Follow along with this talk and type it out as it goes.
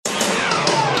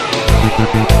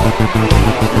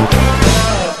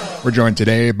We're joined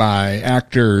today by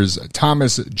actors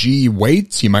Thomas G.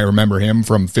 Waits. You might remember him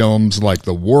from films like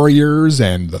The Warriors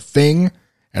and The Thing.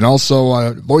 And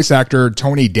also voice actor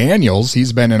Tony Daniels.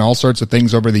 He's been in all sorts of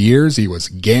things over the years. He was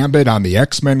Gambit on the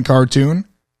X-Men cartoon.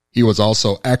 He was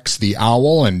also X the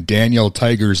Owl in Daniel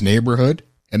Tiger's Neighborhood.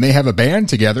 And they have a band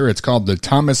together. It's called the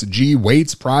Thomas G.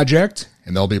 Waits Project.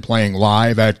 And they'll be playing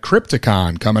live at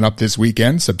Crypticon coming up this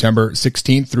weekend, September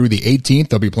 16th through the 18th.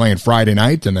 They'll be playing Friday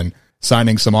night and then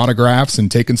signing some autographs and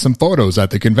taking some photos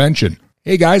at the convention.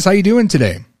 Hey guys, how you doing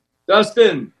today?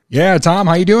 Dustin. Yeah, Tom,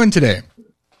 how you doing today?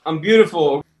 I'm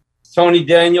beautiful. Tony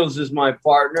Daniels is my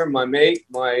partner, my mate,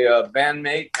 my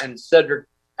bandmate, and Cedric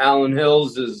Allen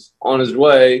Hills is on his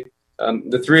way.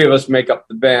 The three of us make up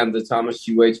the band, the Thomas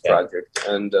G. Waits Project.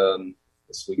 And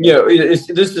this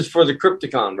is for the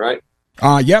Crypticon, right?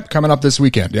 Yep, coming up this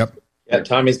weekend, yep. Yeah,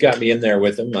 Tommy's got me in there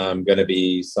with him. I'm going to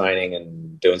be signing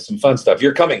and doing some fun stuff.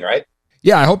 You're coming, right?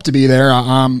 Yeah, I hope to be there.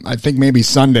 I think maybe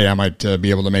Sunday I might be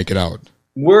able to make it out.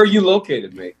 Where are you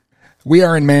located, mate? We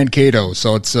are in Mankato,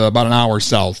 so it's about an hour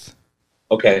south.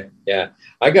 Okay, yeah.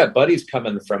 I got buddies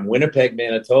coming from Winnipeg,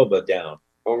 Manitoba down.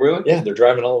 Oh, really? Yeah, they're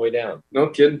driving all the way down. No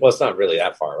kidding. Well, it's not really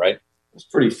that far, right? It's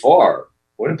pretty far.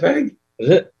 Winnipeg? Is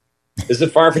it? Is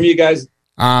it far from you guys?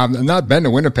 I've not been to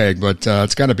Winnipeg, but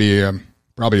it's got to be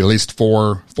probably at least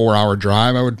 4-hour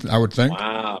drive, I would think.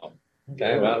 Wow.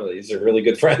 Okay, well, these are really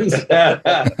good friends.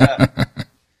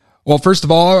 Well, first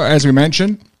of all, as we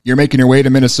mentioned, you're making your way to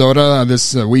Minnesota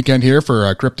this weekend here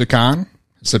for Crypticon,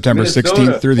 September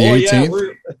 16th through the 18th.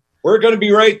 Yeah, we're going to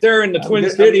be right there in the Twin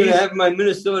Cities. I'm going to have my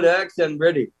Minnesota accent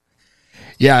ready.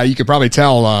 Yeah, you could probably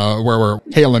tell where we're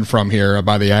hailing from here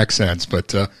by the accents,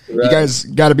 but right. You guys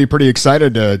got to be pretty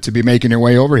excited to be making your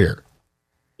way over here.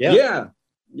 Yeah.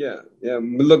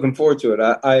 I'm looking forward to it.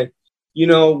 I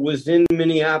was in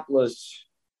Minneapolis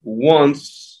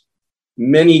once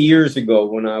many years ago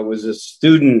when I was a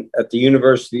student at the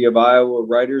University of Iowa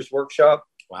Writers Workshop.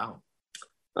 Wow.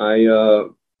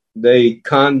 They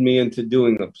conned me into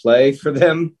doing a play for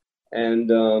them,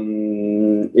 and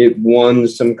it won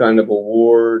some kind of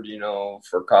award,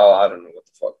 for college. I don't know what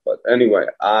the fuck, but anyway,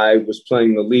 I was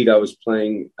playing the lead. I was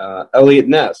playing Elliot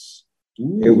Ness.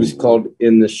 Ooh. It was called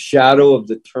In the Shadow of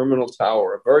the Terminal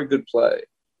Tower, a very good play.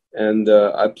 And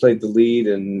I played the lead,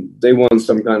 and they won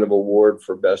some kind of award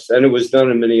for best. And it was done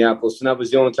in Minneapolis, and that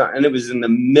was the only time. And it was in the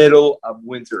middle of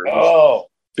winter.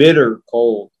 Bitter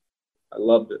cold. I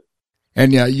loved it.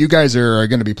 And you guys are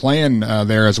going to be playing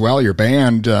there as well, your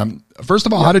band. First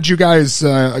of all, how did you guys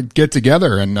get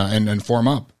together and form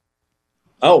up?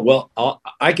 Oh, well,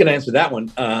 I can answer that one.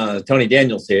 Tony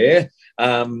Daniels here.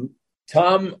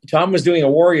 Tom was doing a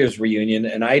Warriors reunion,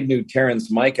 and I knew Terrence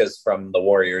Micas from the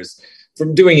Warriors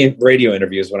from doing radio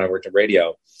interviews when I worked at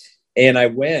radio. And I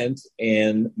went,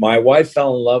 and my wife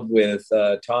fell in love with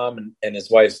Tom and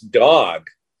his wife's dog.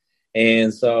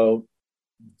 And so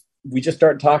we just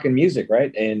started talking music,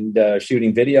 right? And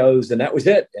shooting videos, and that was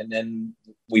it. And then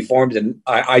we formed, and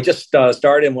I just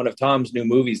starred in one of Tom's new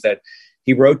movies that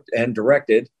he wrote and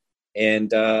directed.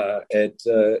 And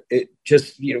it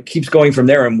just keeps going from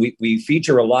there, and we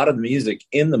feature a lot of the music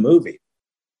in the movie.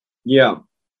 Yeah.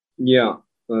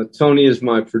 Tony is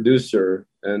my producer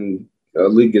and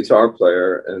lead guitar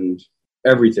player and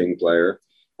everything player,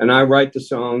 and I write the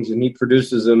songs, and he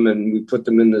produces them, and we put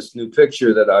them in this new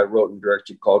picture that I wrote and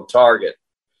directed called Target,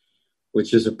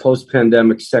 which is a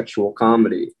post-pandemic sexual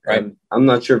comedy. Right. And I'm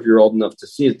not sure if you're old enough to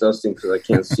see it, Dustin, because I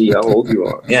can't see how old you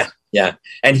are. Yeah.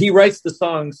 And he writes the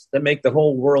songs that make the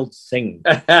whole world sing.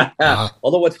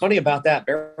 Although what's funny about that,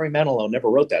 Barry Manilow never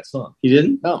wrote that song. He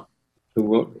didn't? No. Who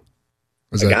wrote it?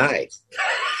 Was a guy.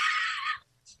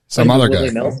 Some other guy.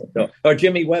 Nelson. No. Or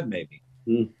Jimmy Webb, maybe.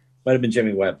 Might have been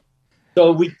Jimmy Webb.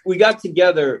 So we got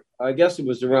together, I guess it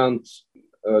was around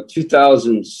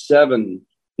 2007.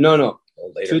 No.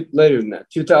 Later than that.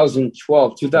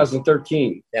 2012,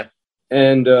 2013. Yeah.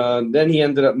 And then he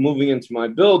ended up moving into my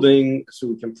building so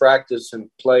we can practice and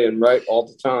play and write all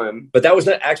the time. But that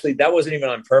wasn't even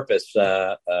on purpose.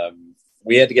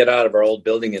 We had to get out of our old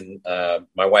building, and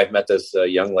my wife met this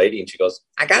young lady, and she goes,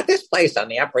 "I got this place on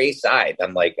the Upper East Side."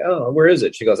 I'm like, "Oh, where is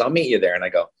it?" She goes, "I'll meet you there." And I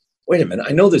go, "Wait a minute,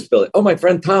 I know this building. Oh, my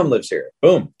friend Tom lives here."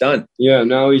 Boom, done. Yeah,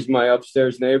 now he's my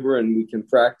upstairs neighbor, and we can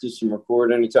practice and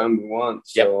record anytime we want.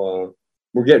 So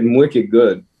we're getting wicked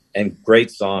good. And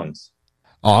great songs.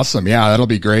 Awesome. Yeah, that'll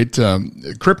be great.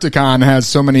 Crypticon has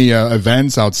so many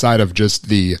events outside of just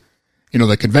the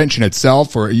convention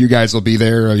itself, or you guys will be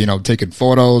there, taking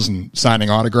photos and signing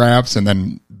autographs, and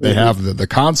then they have the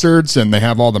concerts, and they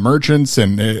have all the merchants,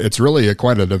 and it's really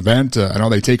quite an event. I know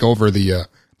they take over the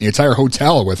the entire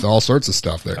hotel with all sorts of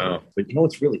stuff there. Oh, but you know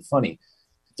what's really funny?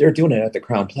 They're doing it at the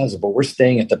Crown Plaza, but we're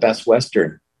staying at the Best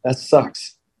Western. That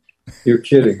sucks. You're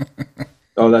kidding.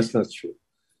 Oh, that's not true.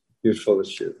 You're full of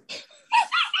shit.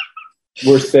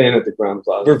 We're staying at the Crown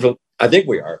Plaza. I think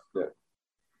we are. Yeah.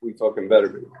 We fucking better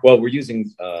be. Well, we're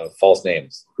using false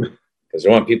names because we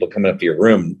don't want people coming up to your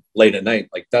room late at night,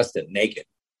 like Dustin, naked. It'd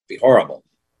be horrible.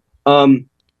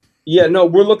 Yeah, no,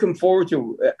 we're looking forward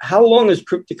to. How long has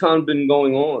Crypticon been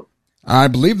going on? I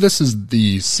believe this is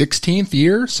the 16th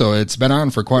year, so it's been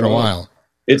on for quite a while.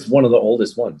 It's one of the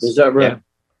oldest ones. Is that right?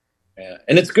 Yeah.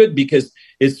 And it's good because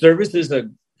it services a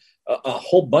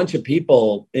whole bunch of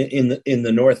people in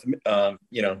the north,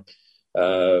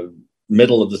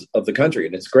 middle of the country,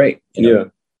 and it's great. Yeah,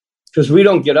 because we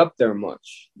don't get up there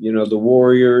much. The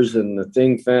Warriors and the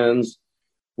Thing fans,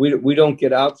 we don't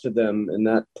get out to them in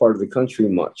that part of the country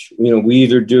much. We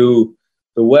either do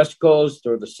the West Coast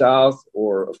or the South,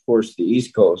 or of course the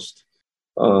East Coast.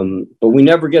 But we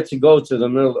never get to go to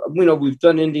them. We've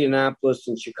done Indianapolis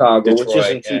and Chicago, Detroit, which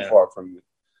isn't too far from you.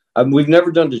 We've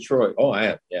never done Detroit. Oh, I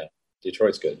have. Yeah,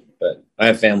 Detroit's good, but I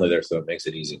have family there, so it makes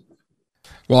it easy.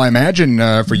 Well, I imagine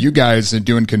for you guys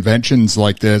doing conventions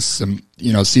like this,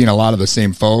 seeing a lot of the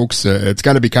same folks, it's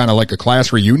got to be kind of like a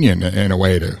class reunion in a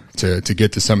way to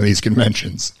get to some of these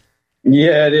conventions.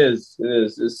 Yeah, it is. It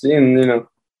is. It's seeing,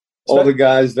 all the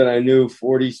guys that I knew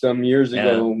 40 some years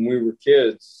ago when we were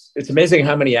kids. It's amazing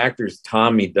how many actors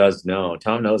Tommy does know.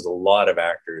 Tom knows a lot of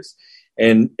actors,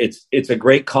 and it's a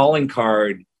great calling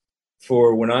card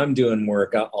for when I'm doing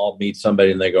work. I'll meet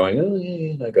somebody and they're going, "Oh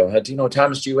yeah," and I go, "Do you know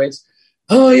Thomas G. Waits?"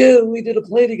 "Oh yeah, we did a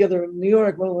play together in New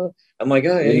York." Well, I'm like,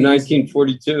 "Oh, yeah, in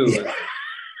 1942."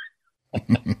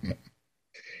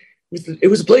 It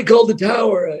was a play called The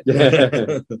Tower.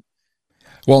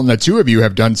 Well, and the two of you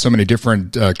have done so many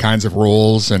different kinds of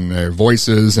roles and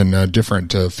voices and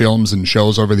different films and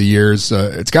shows over the years.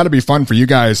 It's got to be fun for you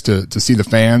guys to see the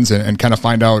fans and kind of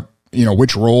find out,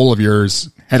 which role of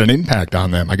yours had an impact on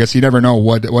them. I guess you never know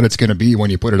what it's going to be when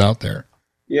you put it out there.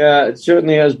 Yeah, it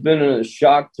certainly has been a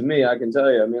shock to me, I can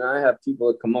tell you. I mean, I have people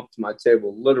that come up to my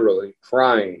table literally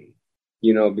crying,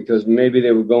 because maybe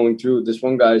they were going through, this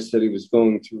one guy said he was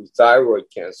going through thyroid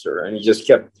cancer, and he just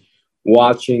kept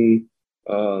watching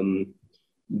the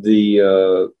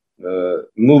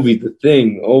movie The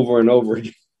Thing over and over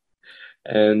again.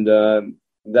 And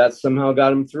that somehow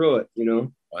got him through it,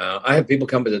 Wow. I have people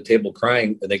come to the table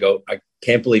crying and they go, "I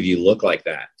can't believe you look like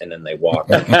that." And then they walk.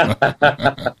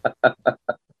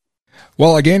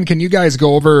 Well, again, can you guys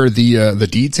go over the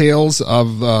details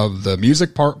of the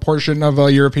music portion of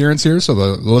your appearance here so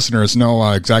the listeners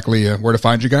know exactly where to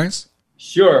find you guys?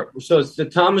 Sure. So it's the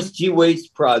Thomas G. Waits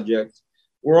Project.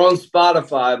 We're on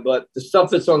Spotify, but the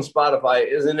stuff that's on Spotify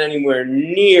isn't anywhere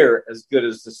near as good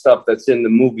as the stuff that's in the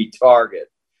movie Target.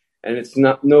 And it's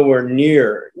not nowhere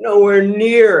near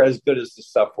as good as the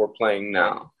stuff we're playing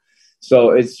now.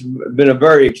 So it's been a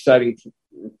very exciting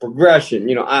progression.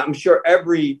 I'm sure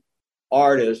every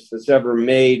artist that's ever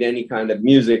made any kind of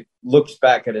music looks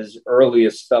back at his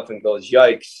earliest stuff and goes,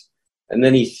 yikes. And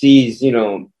then he sees,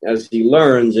 as he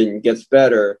learns and gets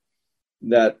better,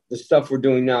 that the stuff we're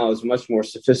doing now is much more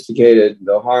sophisticated.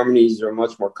 The harmonies are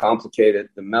much more complicated.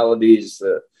 The melodies,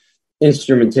 the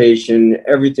instrumentation,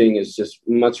 everything is just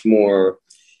much more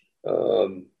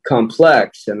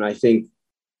complex. And I think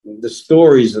the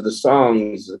stories of the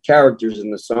songs, the characters in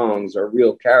the songs are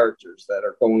real characters that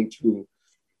are going through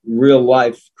real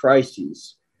life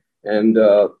crises. And,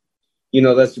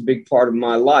 that's a big part of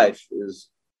my life is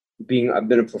I've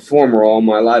been a performer all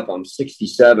my life. I'm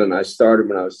 67. I started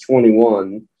when I was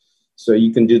 21. So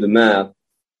you can do the math.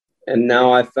 And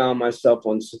now I found myself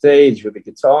on stage with a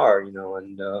guitar,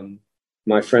 and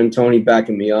my friend Tony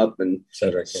backing me up, and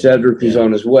Cedric is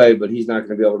on his way, but he's not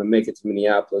going to be able to make it to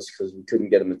Minneapolis because we couldn't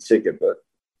get him a ticket. But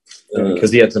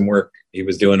because he had some work he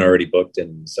was doing already booked,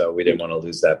 and so we didn't want to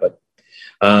lose that. But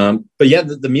yeah,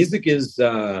 the music is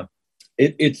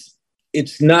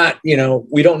it's not,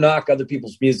 we don't knock other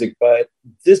people's music, but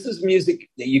this is music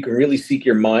that you can really sink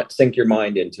your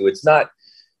mind into. It's not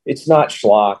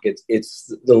schlock.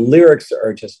 It's the lyrics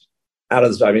are just out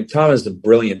of this. I mean, Tom is a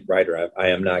brilliant writer. I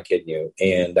am not kidding you.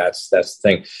 And that's the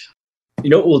thing. You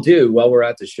know what we'll do while we're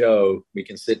at the show? We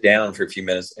can sit down for a few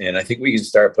minutes, and I think we can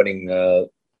start putting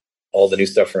all the new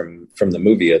stuff from the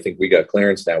movie. I think we got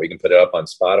clearance now. We can put it up on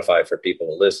Spotify for people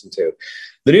to listen to.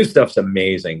 The new stuff's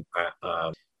amazing.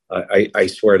 I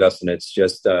swear, Dustin, it's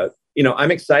just,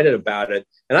 I'm excited about it.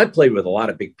 And I've played with a lot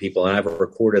of big people, and I've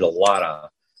recorded a lot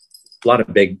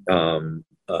of big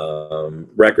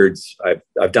records.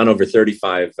 I've done over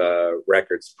 35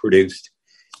 records produced.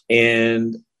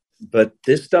 And but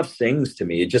this stuff sings to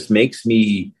me. It just makes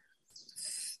me,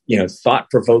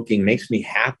 thought-provoking, makes me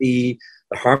happy.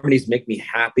 The harmonies make me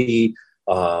happy.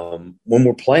 When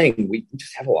we're playing, we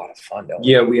just have a lot of fun, don't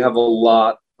we? Yeah, we have a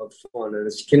lot of fun, and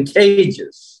it's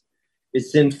contagious.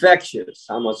 It's infectious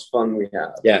how much fun we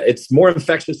have. Yeah, it's more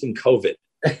infectious than COVID.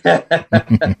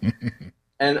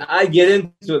 And I get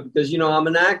into it because, I'm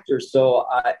an actor, so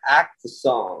I act the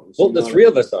songs. Well, the three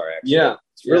of us are, actually. Yeah.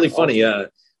 It's really funny.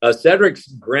 Cedric's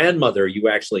grandmother, you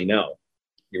actually know.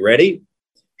 You ready?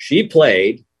 She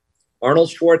played Arnold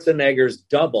Schwarzenegger's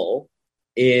double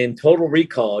in Total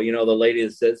Recall. The lady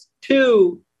that says,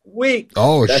 2 weeks.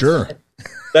 Oh, sure.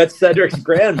 That's Cedric's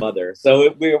grandmother.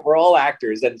 So we're all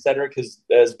actors, and Cedric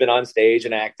has been on stage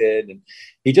and acted, and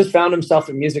he just found himself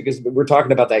in music. We were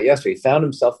talking about that yesterday. He found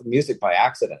himself in music by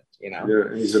accident. Yeah,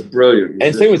 he's a brilliant musician.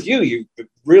 And same with you. You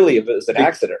really, it was an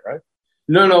accident, right?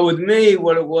 No. With me,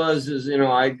 what it was is,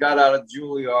 I got out of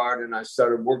Juilliard and I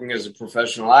started working as a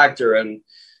professional actor. And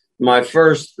my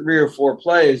first 3 or 4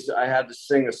 plays, I had to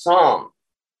sing a song.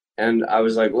 And I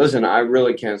was like, listen, I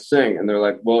really can't sing. And they're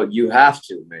like, well, you have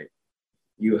to, mate.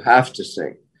 You have to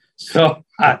sing. So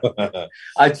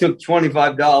I took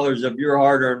 $25 of your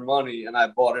hard-earned money and I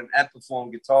bought an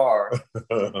Epiphone guitar.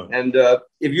 And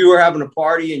if you were having a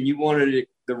party and you wanted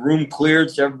the room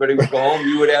cleared so everybody would go home,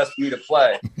 you would ask me to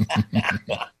play.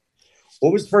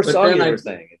 What was the first song you were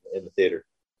saying in the theater?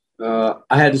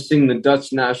 I had to sing the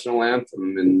Dutch national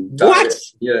anthem in what?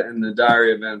 In the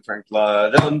Diary of Anne Frank.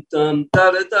 La dum dum da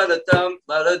da da da dum,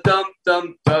 la da dum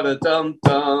dum da da dum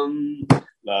dum.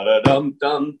 La da dum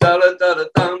dum da da da da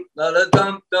dum, la da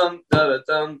dum dum da da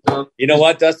dum dum. You know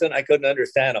what, Dustin? I couldn't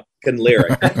understand him. Couldn't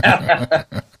lyric.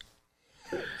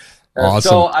 Awesome.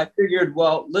 So I figured,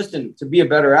 well, listen, to be a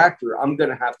better actor, I'm going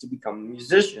to have to become a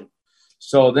musician.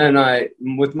 So then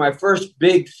with my first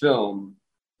big film,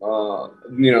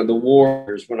 The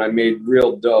Warriors, when I made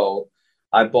real dough,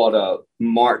 I bought a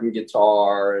Martin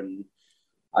guitar and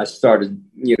I started,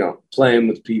 playing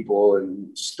with people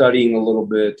and studying a little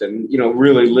bit and,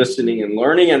 really listening and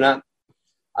learning. And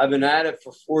I've been at it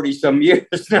for 40 some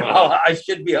years now. I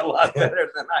should be a lot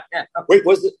better than I am. Wait,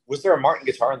 was there a Martin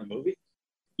guitar in the movie?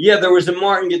 Yeah, there was a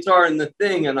Martin guitar in the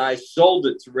thing, and I sold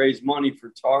it to raise money for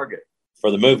Target.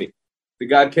 For the movie? The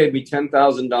guy paid me $10,000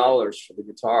 for the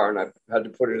guitar, and I had to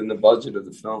put it in the budget of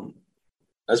the film.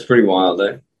 That's pretty wild,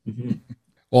 eh? Mm-hmm.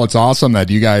 Well, it's awesome that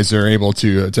you guys are able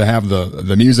to have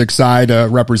the music side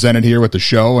represented here with the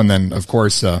show, and then, of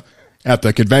course, at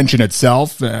the convention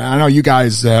itself. I know you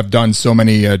guys have done so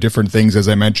many different things, as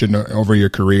I mentioned, over your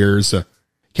careers.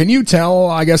 Can you tell,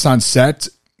 I guess, on set,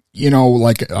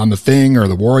 like on The Thing or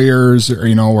The Warriors, or,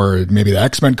 or maybe the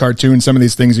X-Men cartoon, some of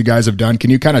these things you guys have done, can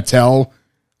you kind of tell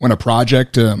when a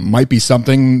project might be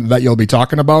something that you'll be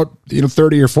talking about,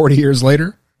 30 or 40 years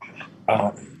later?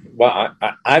 Well,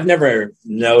 I've never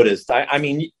noticed. I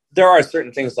mean, there are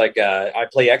certain things like I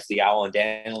play X the Owl in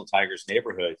Daniel Tiger's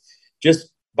Neighborhood.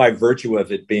 Just by virtue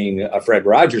of it being a Fred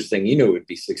Rogers thing, it would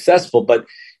be successful. But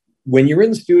when you're in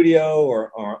the studio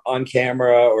or on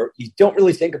camera, or you don't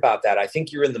really think about that, I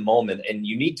think you're in the moment, and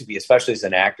you need to be, especially as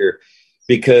an actor,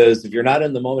 because if you're not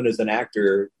in the moment as an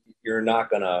actor, you're not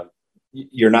gonna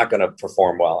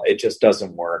perform well. It just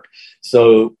doesn't work.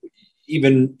 So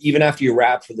even after you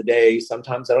wrap for the day,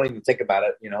 sometimes I don't even think about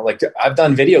it. Like I've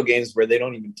done video games where they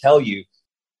don't even tell you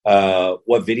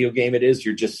what video game it is.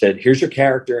 You're just said, here's your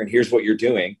character and here's what you're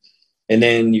doing. And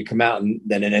then you come out and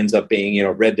then it ends up being,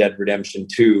 Red Dead Redemption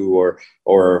 2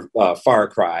 or Far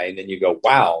Cry. And then you go,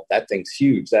 wow, that thing's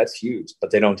huge. That's huge.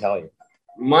 But they don't tell you.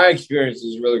 My experience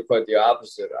is really quite the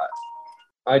opposite.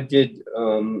 I did,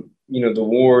 The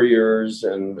Warriors,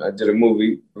 and I did a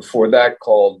movie before that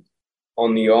called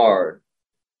On the Yard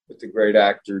with the great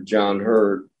actor John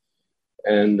Hurd.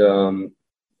 And,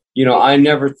 I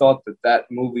never thought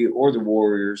that movie or The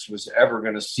Warriors was ever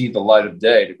going to see the light of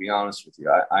day, to be honest with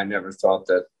you. I never thought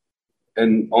that.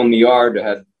 And On the Yard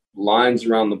had lines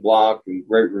around the block and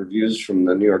great reviews from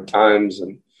the New York Times.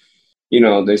 And,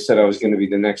 they said I was going to be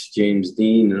the next James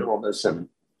Dean and all this. And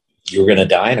you were going to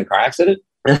die in a car accident?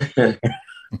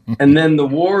 And then The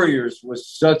Warriors was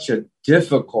such a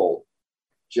difficult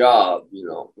job.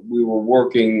 We were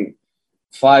working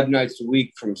 5 nights a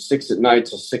week from 6 at night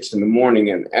till 6 in the morning.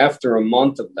 And after a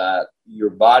month of that, your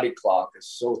body clock is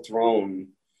so thrown.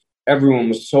 Everyone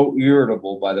was so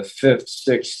irritable by the 5th,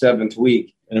 6th, 7th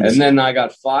week. And then I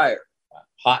got fired.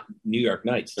 Hot New York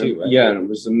nights too, right? Yeah, and it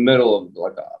was the middle of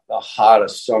like the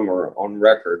hottest summer on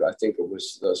record. I think it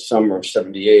was the summer of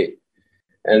 78.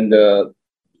 And,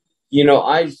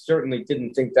 I certainly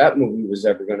didn't think that movie was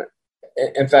ever going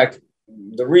to. In fact,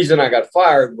 the reason I got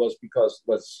fired was because,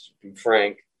 let's be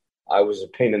frank, I was a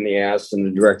pain in the ass and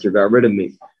the director got rid of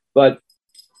me. But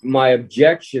my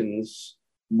objections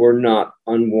were not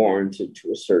unwarranted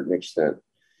to a certain extent.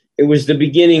 It was the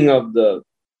beginning of the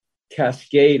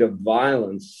cascade of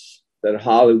violence that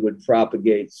Hollywood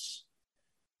propagates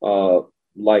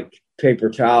like paper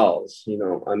towels.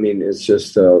 I mean, it's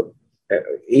just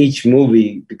each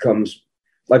movie becomes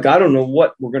like, I don't know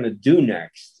what we're going to do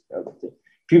next.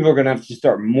 People are going to have to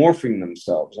start morphing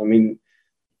themselves. I mean,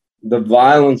 the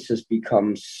violence has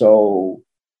become so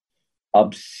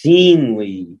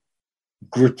obscenely,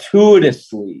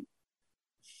 gratuitously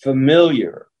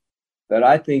familiar that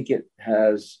I think it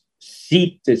has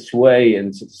seeped its way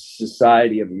into the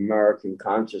society of American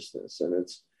consciousness. And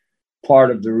it's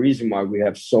part of the reason why we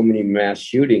have so many mass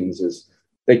shootings is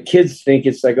that kids think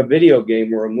it's like a video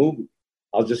game or a movie.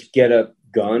 I'll just get a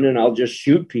gun and I'll just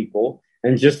shoot people.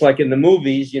 And just like in the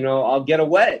movies, I'll get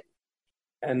away.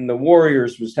 And the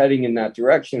Warriors was heading in that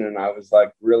direction. And I was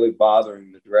like really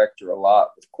bothering the director a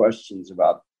lot with questions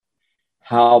about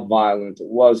how violent it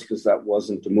was, because that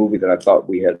wasn't the movie that I thought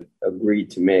we had agreed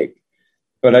to make.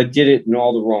 But I did it in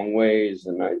all the wrong ways.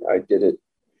 And I did it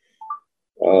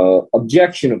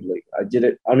objectionably. I did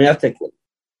it unethically.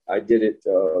 I did it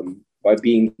by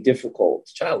being difficult.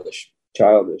 Childish,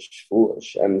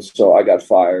 foolish. And so I got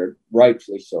fired,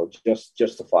 rightfully so,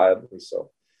 justifiably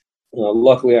so.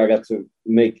 Luckily, I got to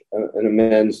make an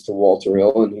amends to Walter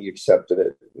Hill, and he accepted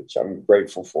it, which I'm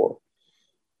grateful for.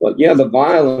 But yeah, the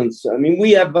violence, I mean,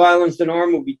 we have violence in our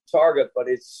movie Target, but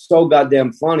it's so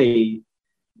goddamn funny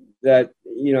that,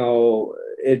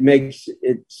 it makes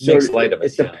it light of it.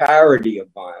 It's a parody of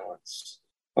violence.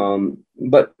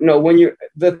 But when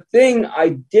the thing, I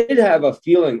did have a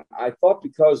feeling, I thought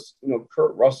because,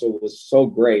 Kurt Russell was so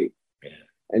great,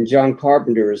 and John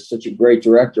Carpenter is such a great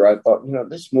director, I thought,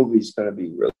 this movie is going to be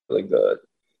really, really good.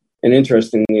 And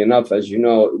interestingly enough, as you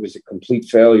know, it was a complete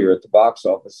failure at the box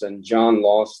office, and John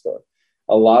lost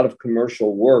a lot of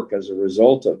commercial work as a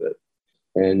result of it.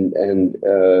 And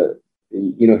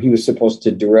he was supposed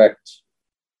to direct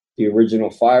the original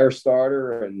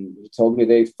Firestarter, and he told me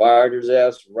they fired his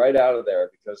ass right out of there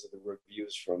because of the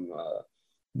reviews from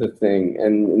the thing.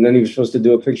 And then he was supposed to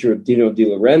do a picture of Dino De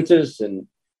Laurentiis, and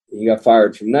he got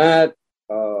fired from that,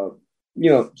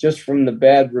 just from the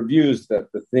bad reviews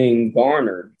that the thing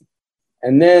garnered.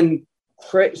 And then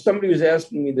somebody was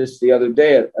asking me this the other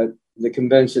day at the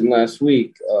convention last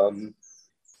week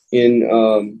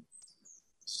in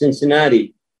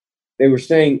Cincinnati. They were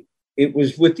saying it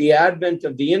was with the advent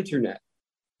of the internet.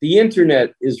 The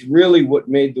internet is really what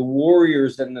made the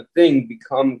Warriors and the Thing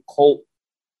become cult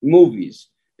movies,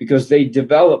 because they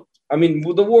developed. I mean,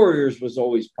 the Warriors was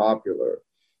always popular,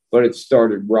 but it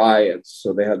started riots,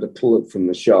 so they had to pull it from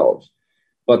the shelves.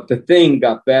 But the Thing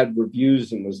got bad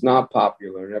reviews and was not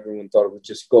popular, and everyone thought it would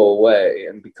just go away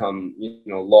and become,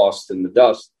 lost in the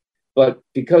dust. But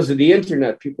because of the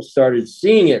internet, people started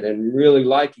seeing it and really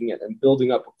liking it and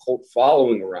building up a cult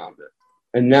following around it.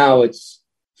 And now it's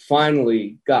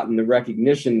finally gotten the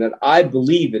recognition that I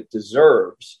believe it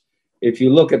deserves. If you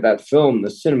look at that film, the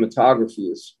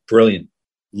cinematography is brilliant.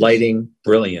 Lighting,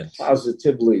 brilliant.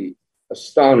 Positively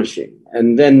astonishing.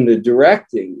 And then the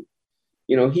directing,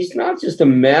 he's not just a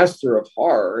master of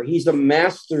horror. He's a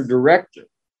master director.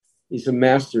 He's a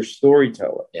master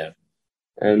storyteller. Yeah.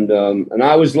 And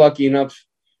I was lucky enough.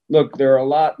 Look, there are a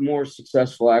lot more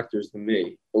successful actors than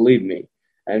me, believe me,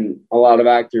 and a lot of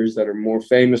actors that are more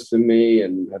famous than me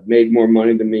and have made more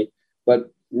money than me. But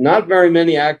not very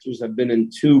many actors have been in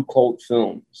 2 cult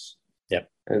films. Yep.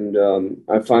 And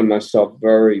I find myself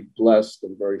very blessed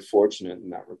and very fortunate in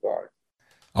that regard.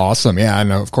 Awesome. Yeah.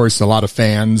 And of course, a lot of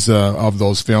fans of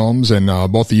those films and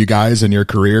both of you guys and your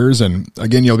careers. And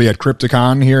again, you'll be at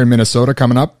Crypticon here in Minnesota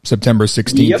coming up September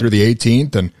 16th through the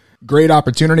 18th. And great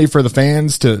opportunity for the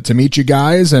fans to meet you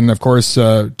guys. And of course,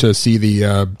 to see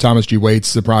the Thomas G.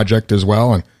 Waits project as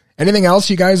well. And anything else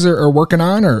you guys are working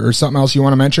on or something else you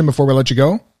want to mention before we let you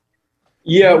go?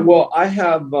 Yeah, well, I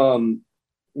have,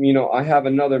 I have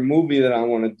another movie that I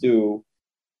want to do,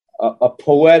 a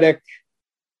poetic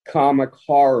comic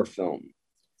horror film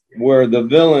where the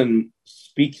villain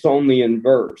speaks only in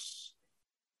verse.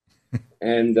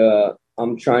 And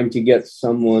I'm trying to get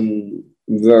someone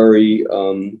very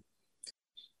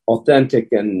authentic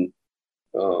and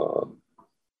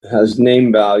has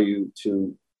name value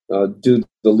to do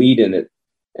the lead in it.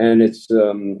 And it's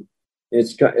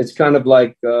kind of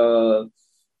like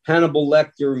Hannibal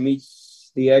Lecter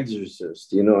meets The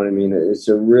Exorcist. You know what I mean? It's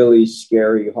a really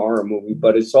scary horror movie,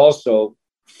 but it's also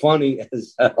funny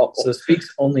as hell. So it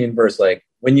speaks only in verse, like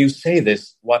When you say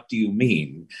this, what do you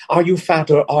mean? Are you fat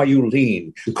or are you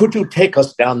lean? Could you take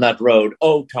us down that road?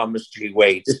 Oh, Thomas G.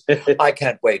 Waits, I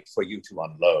can't wait for you to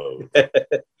unload.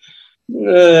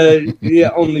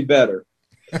 Yeah, only better.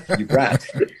 You brat.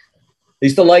 I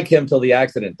used to like him till the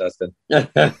accident, Dustin.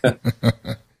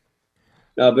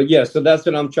 But yeah, so that's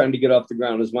what I'm trying to get off the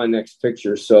ground is my next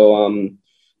picture. So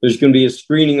there's going to be a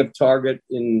screening of Target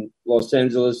in Los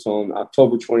Angeles on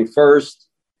October 21st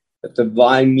at the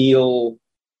Vimeal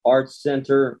Arts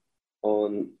Center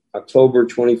on October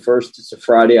 21st. It's a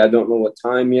Friday. I don't know what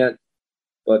time yet,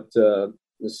 but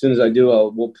as soon as I do,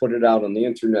 we'll put it out on the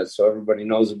internet so everybody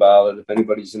knows about it if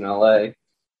anybody's in LA.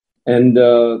 And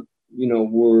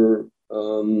we're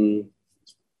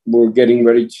getting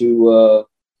ready to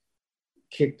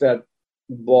kick that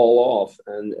ball off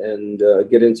and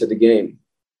get into the game.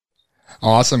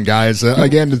 Awesome, guys.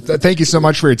 Again, thank you so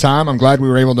much for your time. I'm glad we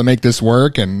were able to make this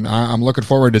work, and I'm looking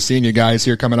forward to seeing you guys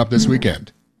here coming up this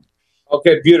weekend.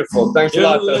 Okay, beautiful. Thanks a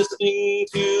lot. You're listening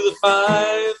to the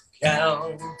 5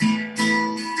 Count.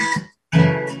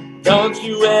 Don't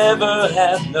you ever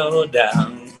have no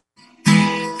doubt.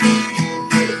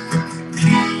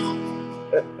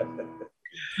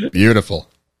 Beautiful.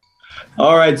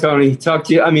 All right, Tony.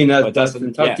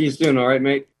 Dustin. Talk to you soon. All right,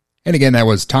 mate. And again, that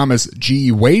was Thomas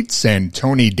G. Waits and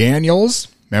Tony Daniels,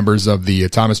 members of the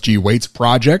Thomas G. Waits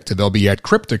Project. They'll be at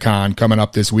Crypticon coming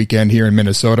up this weekend here in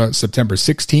Minnesota, September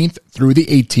 16th through the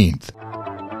 18th.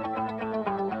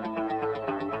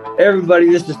 Hey everybody,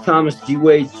 this is Thomas G.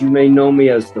 Waits. You may know me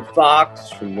as the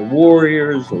Fox from the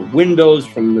Warriors, or Windows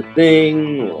from The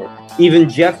Thing, or even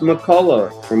Jeff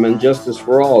McCullough from Injustice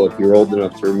for All, if you're old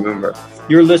enough to remember.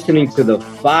 You're listening to the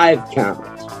 5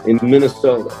 Count in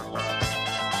Minnesota.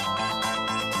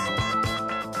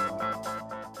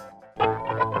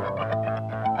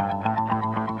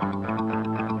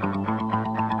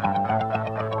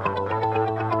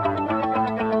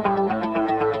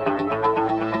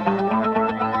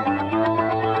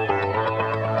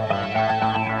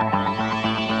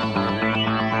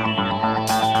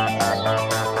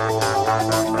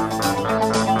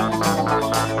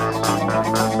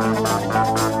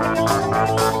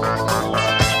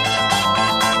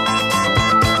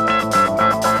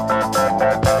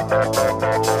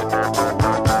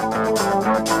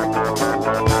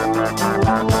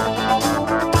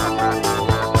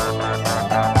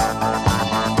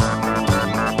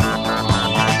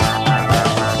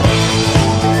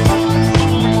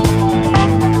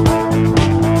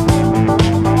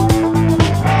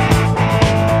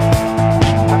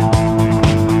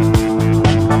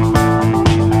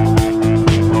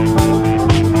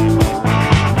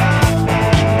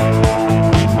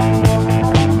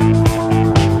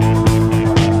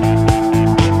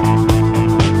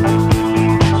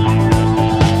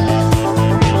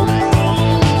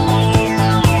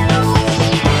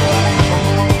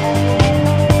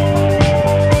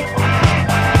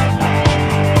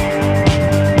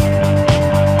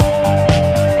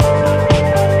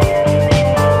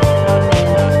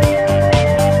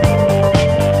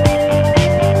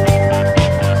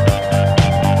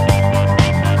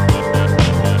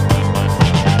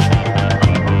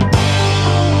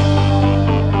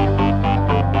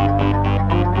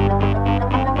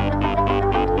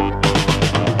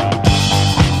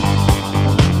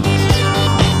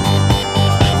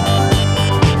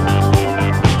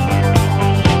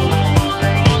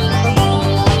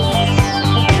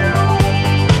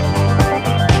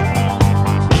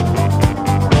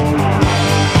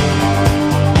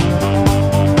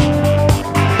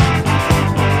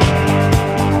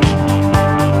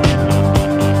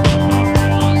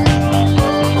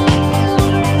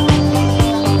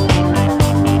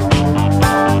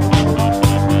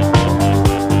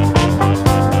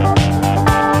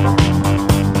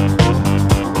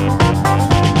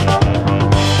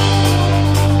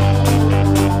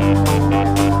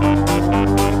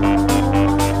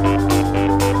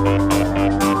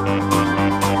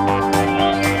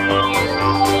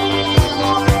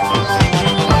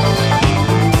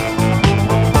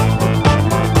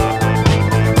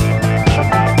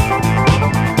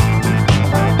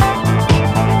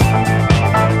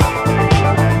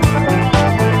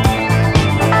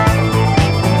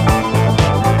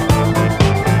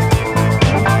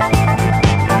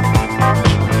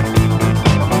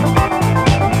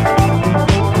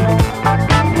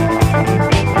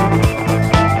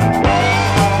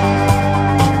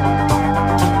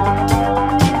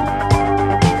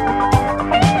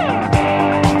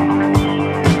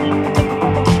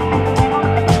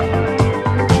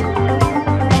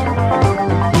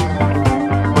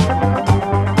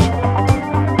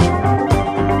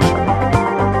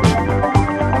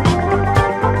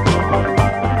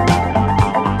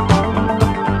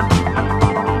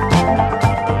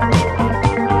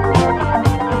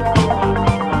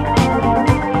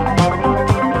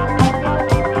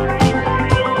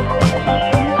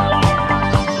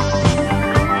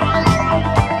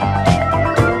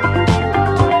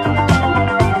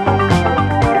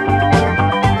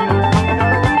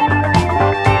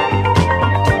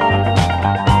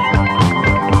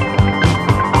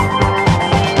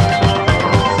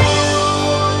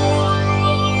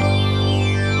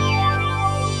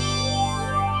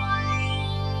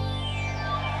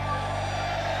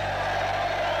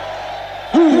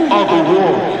 are the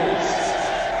warriors.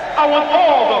 I want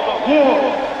all the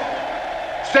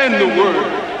warriors. Send the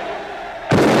word.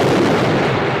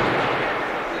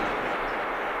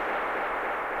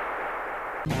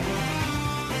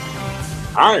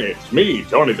 Hi, it's me,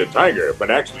 Tony the Tiger,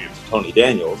 but actually it's Tony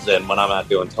Daniels, and when I'm not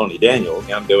doing Tony Daniels,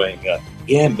 I'm doing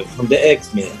Gambit from the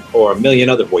X-Men, or a million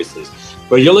other voices.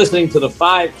 But you're listening to the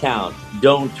 5 Count.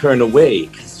 Don't turn away,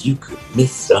 because you could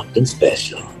miss something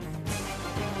special.